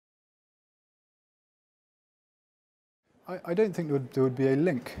I don't think there would be a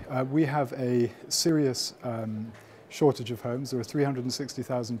link. We have a serious shortage of homes. There are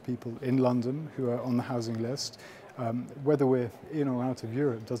 360,000 people in London who are on the housing list. Whether we're in or out of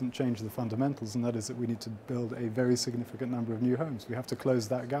Europe doesn't change the fundamentals, and that is that we need to build a very significant number of new homes. We have to close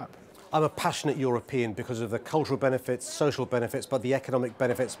that gap. I'm a passionate European because of the cultural benefits, social benefits, but the economic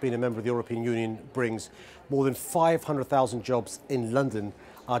benefits being a member of the European Union brings. More than 500,000 jobs in London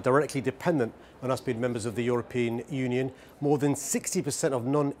are directly dependent on us being members of the European Union. More than 60% of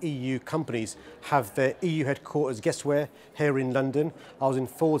non-EU companies have their EU headquarters, guess where? Here in London. I was in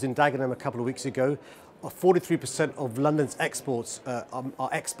Falls in Dagenham a couple of weeks ago. 43% of London's exports are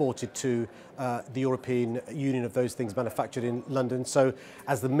exported to the European Union of those things manufactured in London. So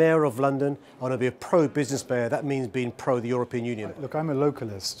as the Mayor of London, I want to be a pro-business mayor. That means being pro the European Union. Look, I'm a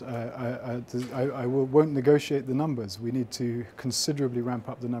localist. I won't negotiate the numbers. We need to considerably ramp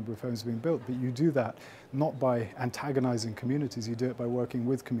up the number of homes being built, but you do that not by antagonizing communities, you do it by working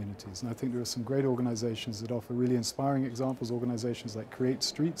with communities. And I think there are some great organizations that offer really inspiring examples, organizations like Create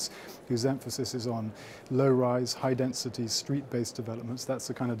Streets, whose emphasis is on low-rise, high-density, street-based developments. That's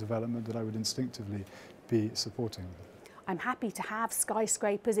the kind of development that I would instinctively be supporting. I'm happy to have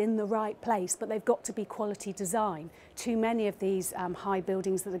skyscrapers in the right place, but they've got to be quality design. Too many of these high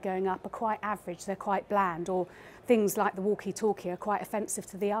buildings that are going up are quite average, they're quite bland, or things like the walkie-talkie are quite offensive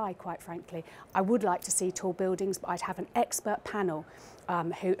to the eye, quite frankly. I would like to see tall buildings, but I'd have an expert panel,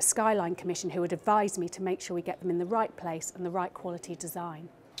 Skyline Commission, who would advise me to make sure we get them in the right place and the right quality design.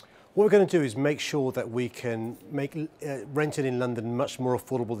 What we're going to do is make sure that we can make renting in London much more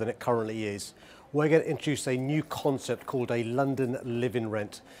affordable than it currently is. We're going to introduce a new concept called a London Living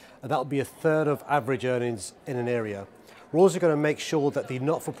Rent, and that will be a third of average earnings in an area. We're also going to make sure that the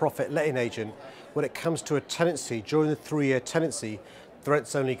not-for-profit letting agent, when it comes to a tenancy, during the 3-year tenancy, the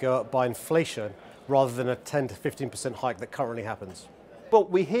rents only go up by inflation rather than a 10 to 15% hike that currently happens. But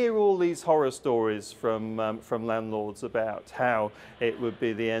we hear all these horror stories from landlords about how it would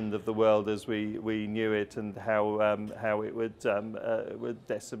be the end of the world as we knew it, and how it would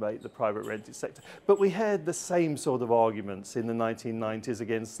decimate the private rented sector. But we heard the same sort of arguments in the 1990s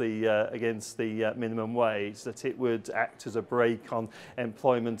against the minimum wage, that it would act as a brake on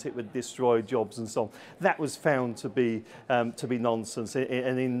employment, it would destroy jobs and so on. That was found to be nonsense,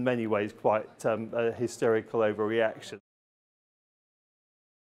 and in many ways quite a hysterical overreaction.